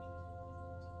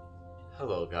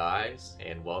Hello, guys,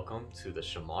 and welcome to the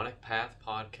Shamanic Path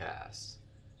Podcast.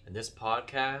 In this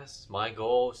podcast, my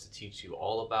goal is to teach you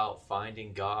all about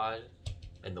finding God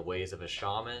and the ways of a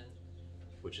shaman,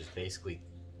 which is basically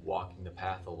walking the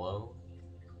path alone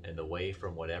and away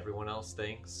from what everyone else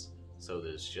thinks, so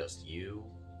that it's just you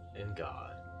and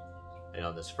God. And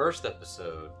on this first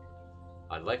episode,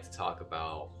 I'd like to talk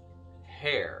about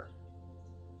hair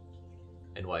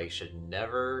and why you should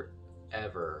never,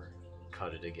 ever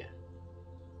cut it again.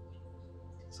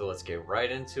 So let's get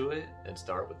right into it and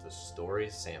start with the story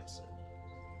of Samson.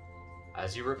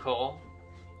 As you recall,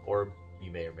 or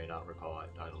you may or may not recall,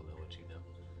 I don't know what you know.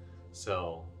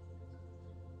 So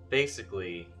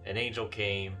basically, an angel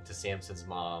came to Samson's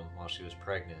mom while she was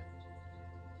pregnant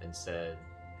and said,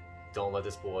 don't let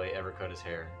this boy ever cut his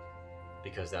hair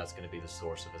because that's going to be the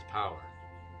source of his power.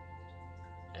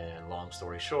 And long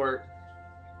story short,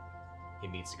 he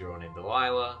meets a girl named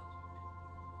Delilah.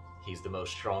 He's the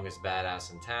most strongest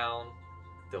badass in town.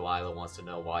 Delilah wants to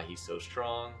know why he's so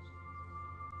strong.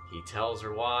 He tells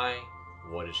her why.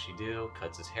 What does she do?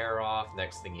 Cuts his hair off.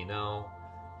 Next thing you know,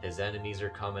 his enemies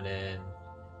are coming in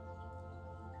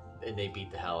and they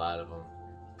beat the hell out of him,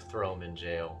 throw him in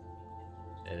jail,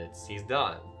 and he's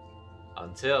done.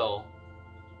 Until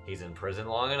he's in prison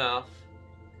long enough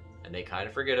and they kind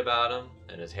of forget about him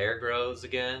and his hair grows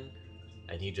again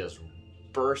and he just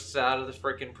bursts out of the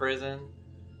freaking prison,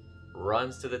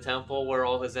 runs to the temple where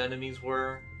all his enemies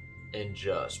were, and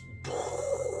just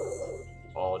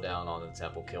all down on the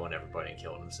temple, killing everybody and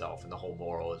killing himself. And the whole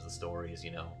moral of the story is,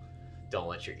 don't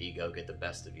let your ego get the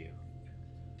best of you.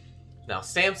 Now,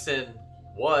 Samson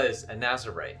was a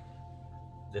Nazarite.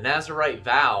 The Nazarite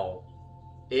vow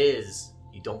is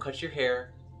you don't cut your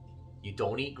hair, you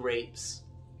don't eat grapes,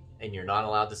 and you're not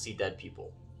allowed to see dead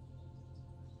people.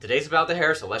 Today's about the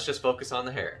hair, so let's just focus on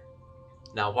the hair.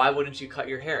 Now, why wouldn't you cut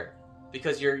your hair?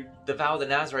 Because the vow of the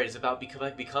Nazarite is about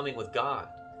becoming with God.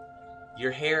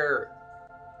 Your hair,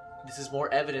 this is more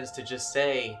evidence to just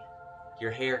say your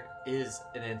hair is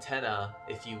an antenna,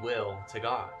 if you will, to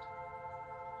God.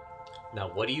 Now,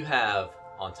 what do you have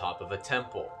on top of a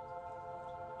temple?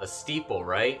 A steeple,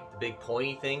 right? The big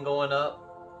pointy thing going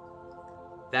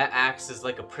up. That acts as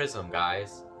like a prism,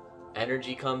 guys.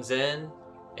 Energy comes in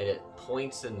and it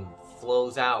points and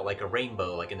flows out like a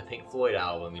rainbow, like in the Pink Floyd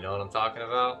album. You know what I'm talking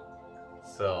about?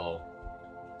 So,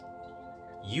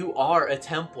 you are a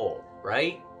temple,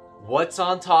 right? What's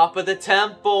on top of the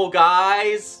temple,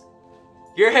 guys?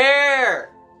 Your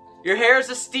hair! Your hair is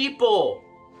a steeple.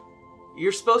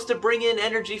 You're supposed to bring in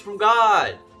energy from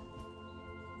God.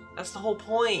 That's the whole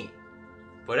point.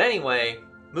 But anyway,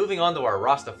 moving on to our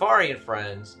Rastafarian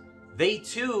friends, they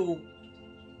too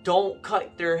don't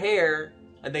cut their hair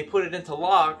and they put it into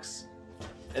locks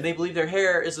and they believe their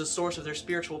hair is the source of their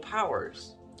spiritual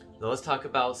powers. Now let's talk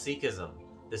about Sikhism.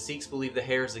 The Sikhs believe the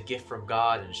hair is a gift from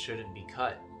God and shouldn't be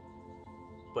cut.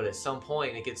 But at some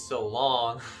point it gets so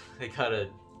long, they gotta,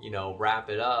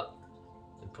 wrap it up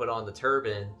and put on the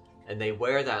turban, and they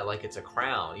wear that like it's a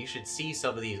crown. You should see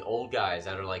some of these old guys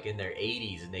that are like in their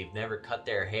 80s and they've never cut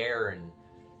their hair in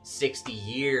 60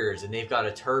 years and they've got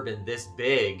a turban this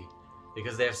big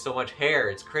because they have so much hair.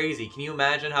 It's crazy. Can you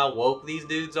imagine how woke these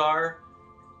dudes are?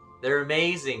 They're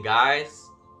amazing, guys.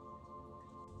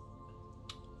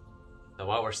 Now,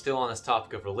 while we're still on this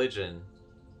topic of religion,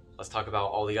 let's talk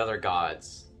about all the other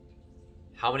gods.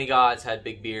 How many gods had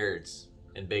big beards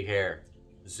and big hair?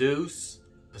 Zeus,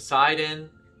 Poseidon,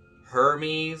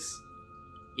 Hermes,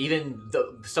 even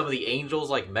some of the angels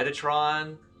like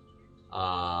Metatron,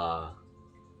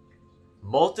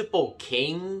 multiple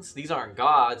kings. These aren't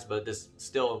gods, but this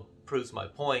still proves my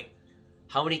point.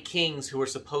 How many kings who were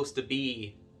supposed to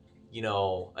be,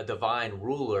 a divine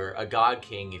ruler, a god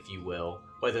king, if you will,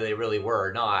 whether they really were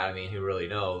or not, who really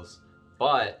knows?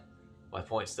 But my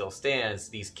point still stands.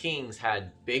 These kings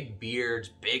had big beards,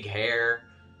 big hair,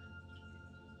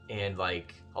 and a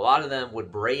lot of them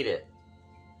would braid it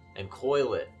and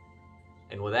coil it.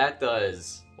 And what that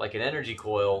does, like an energy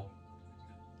coil,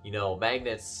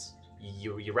 magnets,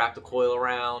 you wrap the coil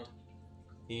around,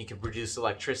 and you can produce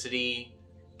electricity,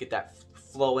 get that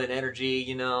flow in energy,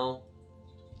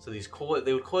 So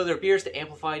they would coil their beards to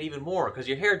amplify it even more, because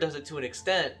your hair does it to an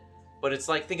extent, but it's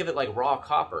like, think of it like raw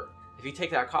copper. If you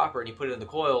take that copper and you put it in the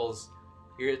coils,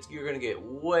 you're going to get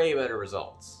way better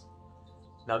results.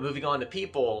 Now, moving on to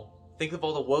people, think of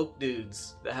all the woke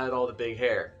dudes that had all the big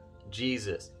hair.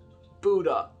 Jesus,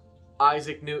 Buddha,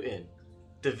 Isaac Newton,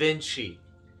 Da Vinci,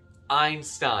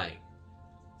 Einstein.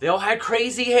 They all had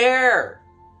crazy hair,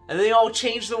 and they all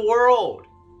changed the world.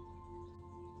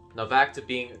 Now back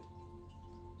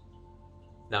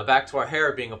to our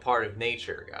hair being a part of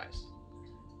nature, guys.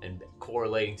 and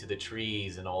correlating to the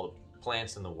trees and all the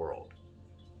plants in the world.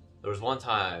 There was one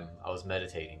time I was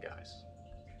meditating, guys.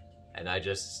 And I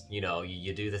just,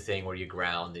 you do the thing where you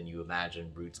ground and you imagine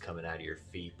roots coming out of your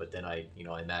feet. But then I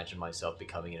imagine myself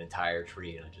becoming an entire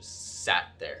tree, and I just sat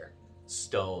there,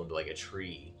 stoned like a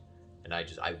tree. And I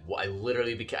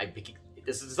literally became,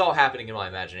 this is all happening in my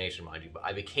imagination, mind you, but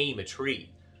I became a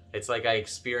tree. It's like I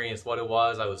experienced what it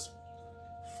was. I was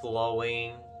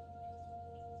flowing.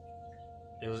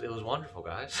 It was wonderful,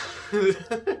 guys.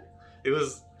 It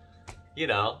was,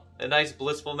 a nice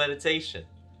blissful meditation.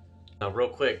 Now, real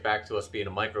quick, back to us being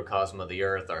a microcosm of the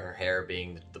earth, our hair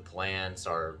being the plants,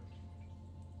 our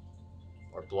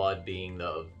blood being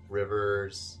the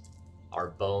rivers, our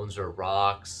bones are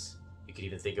rocks. You could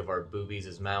even think of our boobies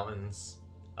as mountains.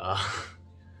 But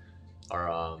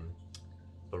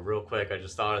real quick, I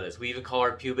just thought of this. We even call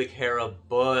our pubic hair a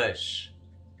bush.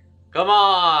 Come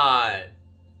on!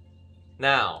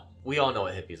 Now, we all know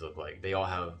what hippies look like. They all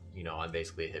have, I'm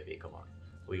basically a hippie, come on.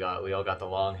 We all got the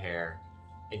long hair,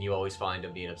 and you always find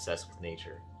them being obsessed with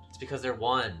nature. It's because they're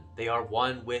one. They are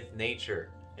one with nature.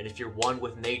 And if you're one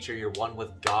with nature, you're one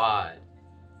with God.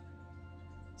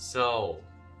 So,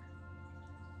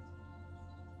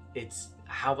 it's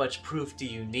how much proof do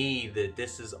you need that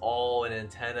this is all an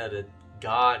antenna to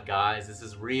God, guys? This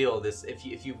is real.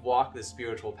 If you've walked this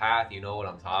spiritual path, you know what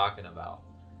I'm talking about.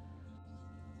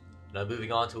 Now,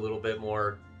 moving on to a little bit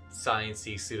more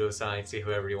sciencey, pseudosciencey,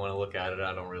 however you want to look at it,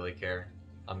 I don't really care.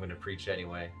 I'm going to preach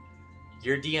anyway.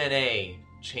 Your DNA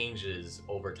changes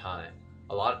over time.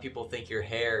 A lot of people think your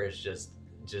hair is just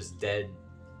dead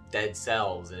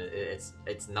cells, and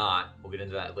it's not. We'll get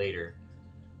into that later.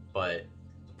 But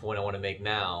the point I want to make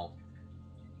now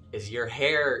is your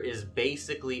hair is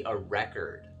basically a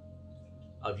record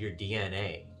of your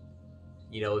DNA.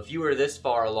 If you were this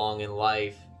far along in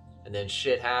life and then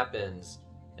shit happens,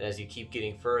 and as you keep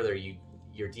getting further,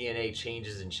 your DNA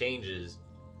changes and changes.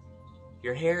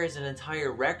 Your hair is an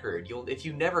entire record. If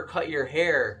you never cut your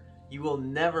hair, you will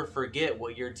never forget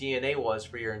what your DNA was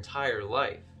for your entire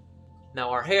life. Now,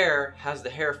 our hair has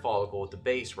the hair follicle at the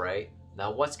base, right?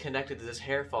 Now, what's connected to this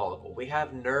hair follicle? We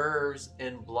have nerves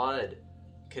and blood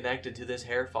connected to this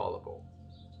hair follicle.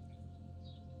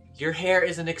 Your hair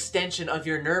is an extension of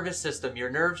your nervous system.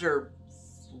 Your nerves are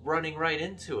running right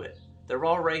into it. They're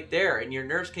all right there, and your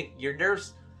nerves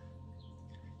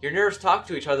talk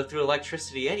to each other through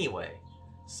electricity anyway.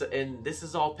 So, and this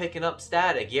is all picking up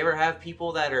static. You ever have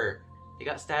people they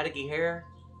got staticky hair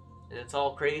and it's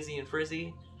all crazy and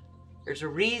frizzy? There's a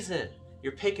reason.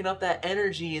 You're picking up that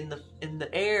energy in the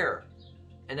air,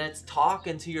 and that's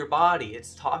talking to your body.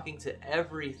 It's talking to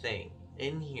everything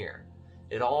in here.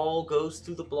 It all goes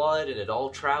through the blood and it all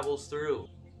travels through.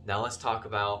 Now let's talk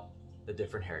about the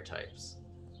different hair types.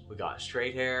 We got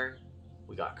straight hair,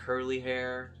 we got curly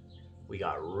hair, we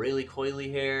got really coily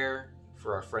hair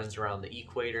for our friends around the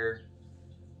equator.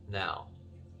 Now,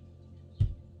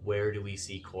 where do we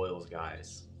see coils,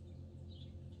 guys?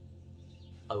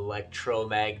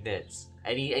 Electromagnets.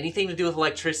 Anything to do with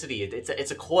electricity,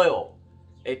 it's a coil.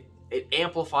 It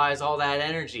amplifies all that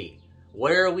energy.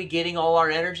 Where are we getting all our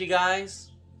energy,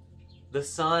 guys? The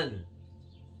sun.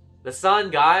 The sun,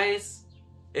 guys.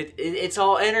 It's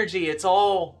all energy. It's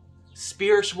all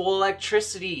spiritual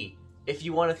electricity, if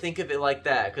you want to think of it like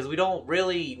that. Because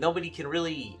nobody can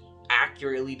really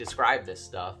accurately describe this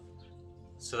stuff.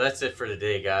 So that's it for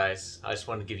today, guys. I just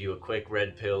wanted to give you a quick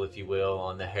red pill, if you will,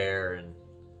 on the hair, and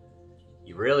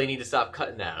you really need to stop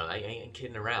cutting that. I ain't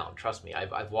kidding around. Trust me,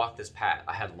 I've walked this path.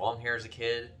 I had long hair as a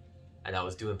kid, and I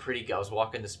was doing pretty good. I was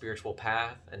walking the spiritual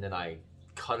path, and then I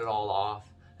cut it all off,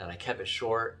 and I kept it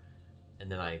short,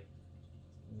 and then I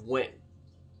went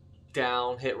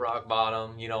down, hit rock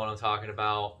bottom, you know what I'm talking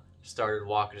about, started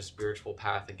walking a spiritual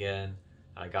path again,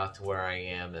 and I got to where I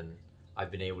am, and I've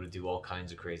been able to do all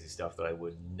kinds of crazy stuff that I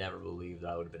would never believe that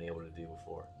I would have been able to do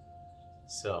before.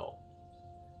 So,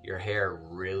 your hair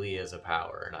really is a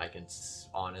power, and I can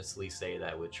honestly say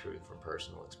that with truth from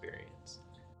personal experience.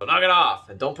 So knock it off,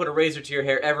 and don't put a razor to your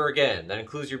hair ever again. That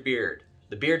includes your beard.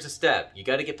 The beard's a step. You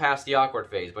got to get past the awkward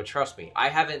phase, but trust me, I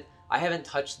haven't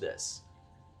touched this.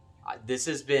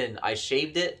 I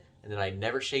shaved it, and then I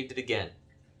never shaved it again.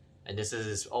 And this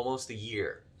is almost a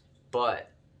year. But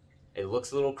it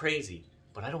looks a little crazy,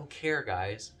 but I don't care,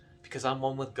 guys, because I'm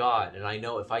one with God, and I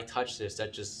know if I touch this,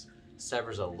 that just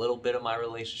severs a little bit of my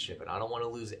relationship, and I don't want to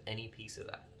lose any piece of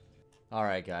that. All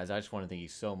right, guys, I just want to thank you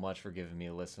so much for giving me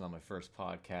a listen on my first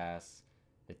podcast.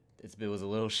 It was a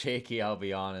little shaky, I'll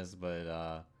be honest,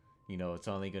 but it's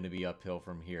only going to be uphill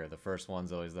from here. The first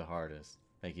one's always the hardest.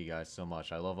 Thank you guys so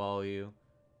much. I love all of you,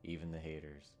 even the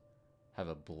haters. Have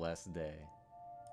a blessed day.